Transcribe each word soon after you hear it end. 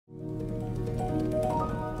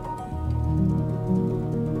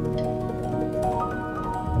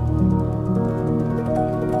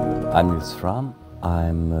I'm Nils Frahm.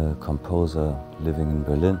 I'm a composer living in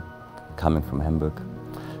Berlin, coming from Hamburg,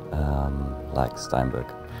 like Steinberg.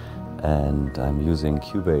 And I'm using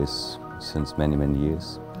Cubase since many, many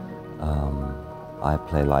years. I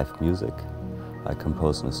play live music. I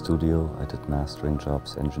compose in a studio. I did mastering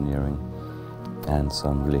jobs, engineering. And so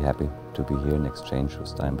I'm really happy to be here in exchange with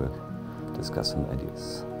Steinberg, discussing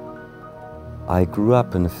ideas. I grew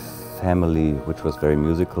up in a family which was very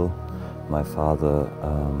musical. My father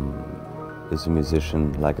is a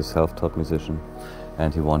musician, like a self-taught musician,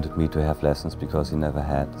 and he wanted me to have lessons because he never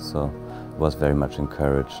had, so I was very much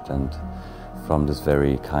encouraged. And from this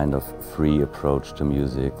very kind of free approach to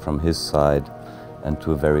music from his side and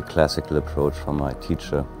to a very classical approach from my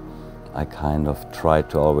teacher, I kind of tried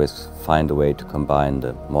to always find a way to combine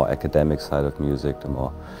the more academic side of music, the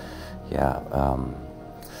more,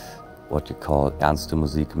 what you call ernste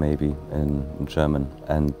Musik maybe in German,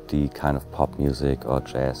 and the kind of pop music or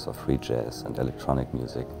jazz or free jazz and electronic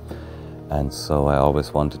music. And so I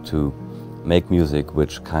always wanted to make music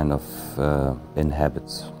which kind of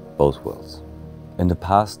inhabits both worlds. In the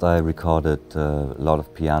past I recorded a lot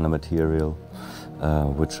of piano material,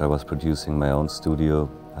 which I was producing in my own studio,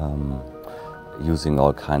 using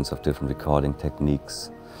all kinds of different recording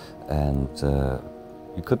techniques, and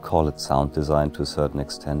you could call it sound design to a certain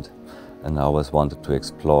extent. And I always wanted to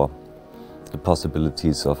explore the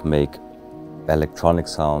possibilities of make electronic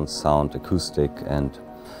sounds sound acoustic and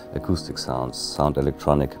acoustic sounds sound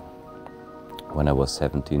electronic. When I was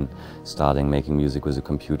 17, starting making music with a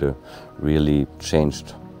computer really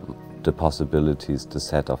changed the possibilities, the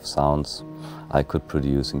set of sounds I could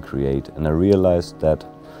produce and create. And I realized that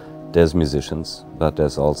there's musicians, but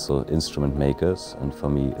there's also instrument makers, and for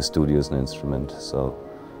me a studio is an instrument, so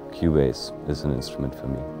Cubase is an instrument for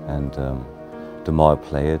me. And the more I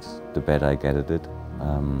play it, the better I get at it.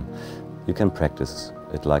 You can practice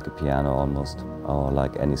it like a piano almost, or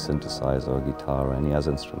like any synthesizer or guitar or any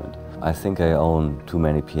other instrument. I think I own too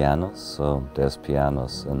many pianos, so there's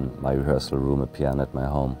pianos in my rehearsal room, a piano at my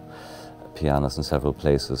home, pianos in several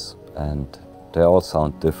places, and they all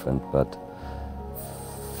sound different, but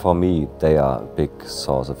for me they are a big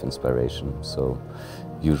source of inspiration. So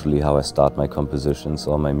usually how I start my compositions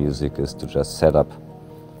or my music is to just set up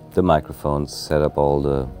the microphones, set up all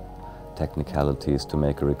the technicalities to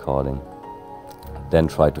make a recording, then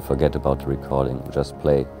try to forget about the recording, just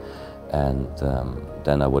play, and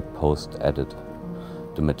then I would post-edit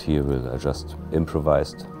the material. I just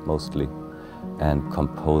improvised mostly and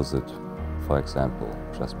compose it, for example,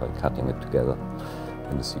 just by cutting it together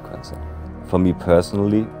in the sequencer. For me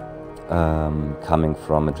personally, coming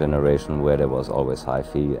from a generation where there was always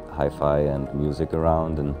hi-fi and music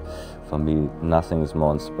around, and for me nothing is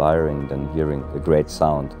more inspiring than hearing a great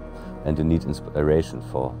sound, and you need inspiration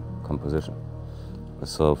for composition.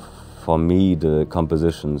 So for me the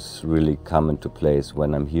compositions really come into place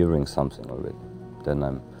when I'm hearing something already, then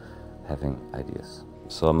I'm having ideas.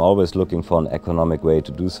 So I'm always looking for an economic way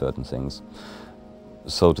to do certain things.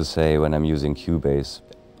 So to say, when I'm using Cubase,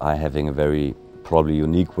 I'm having a very probably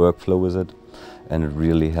unique workflow with it, and it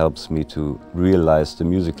really helps me to realize the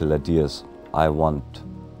musical ideas I want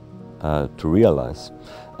to realize.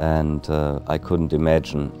 And I couldn't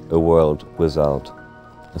imagine a world without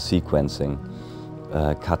sequencing,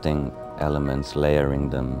 cutting elements, layering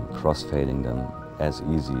them, crossfading them as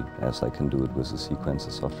easy as I can do it with a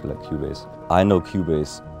sequencer software like Cubase. I know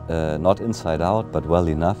Cubase not inside out, but well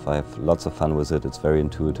enough. I have lots of fun with it. It's very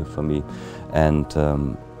intuitive for me, and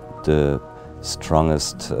the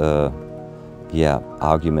strongest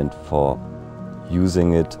argument for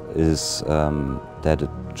using it is that it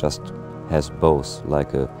just has both,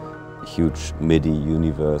 like a huge MIDI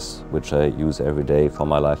universe, which I use every day for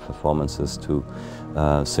my live performances to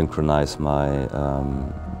synchronize my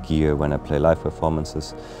gear when I play live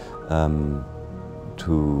performances,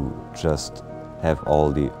 to just have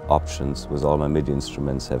all the options with all my MIDI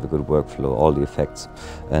instruments, have a good workflow, all the effects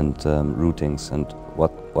and routings and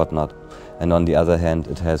whatnot. And on the other hand,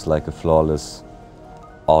 it has like a flawless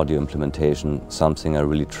audio implementation, something I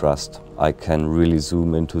really trust. I can really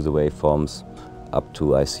zoom into the waveforms up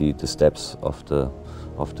to I see the steps of the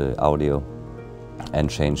audio and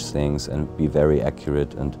change things and be very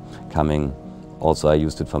accurate and coming. Also, I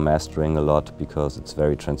used it for mastering a lot because it's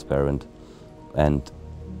very transparent and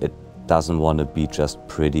it doesn't want to be just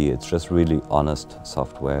pretty. It's just really honest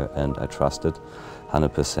software, and I trust it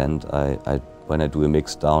 100%. When I do a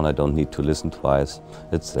mix down, I don't need to listen twice.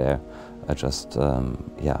 It's there. I just, of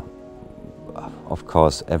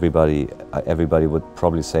course, everybody would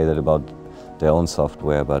probably say that about their own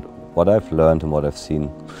software, but what I've learned and what I've seen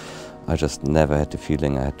I just never had the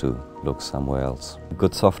feeling I had to look somewhere else.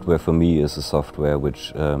 Good software for me is a software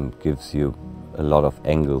which gives you a lot of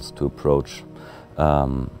angles to approach,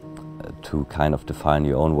 to kind of define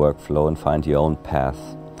your own workflow and find your own path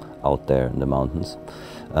out there in the mountains.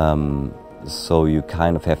 So you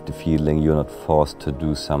kind of have the feeling you're not forced to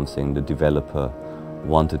do something the developer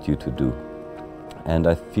wanted you to do. And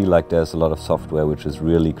I feel like there's a lot of software which is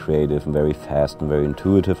really creative and very fast and very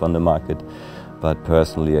intuitive on the market. But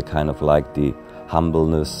personally, I kind of like the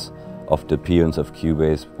humbleness of the appearance of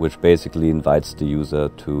Cubase, which basically invites the user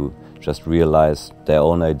to just realize their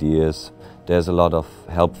own ideas. There's a lot of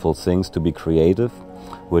helpful things to be creative,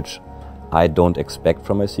 which I don't expect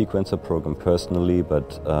from a sequencer program personally,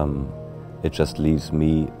 but it just leaves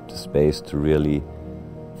me the space to really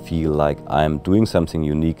feel like I'm doing something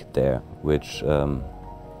unique there, which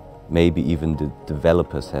maybe even the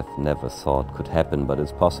developers have never thought could happen, but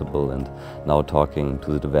it's possible. And now talking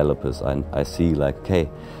to the developers, I see like, okay,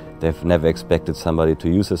 they've never expected somebody to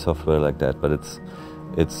use a software like that, but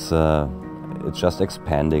it's just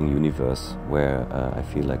expanding universe where I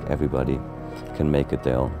feel like everybody can make it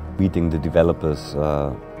their own. Meeting the developers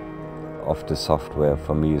of the software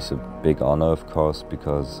for me is a big honor, of course,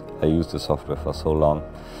 because I used the software for so long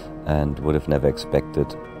and would have never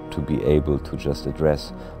expected to be able to just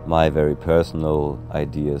address my very personal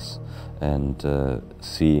ideas, and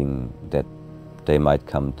seeing that they might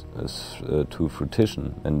come to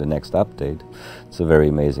fruition in the next update. It's a very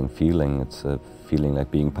amazing feeling. It's a feeling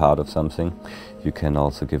like being part of something. You can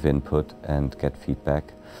also give input and get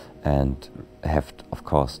feedback and have, of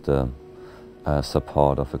course, the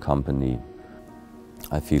support of a company.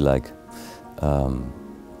 I feel like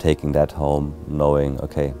taking that home, knowing,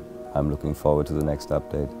 okay, I'm looking forward to the next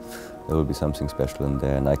update. There will be something special in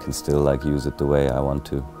there and I can still like use it the way I want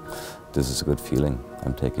to. This is a good feeling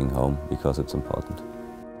I'm taking home because it's important.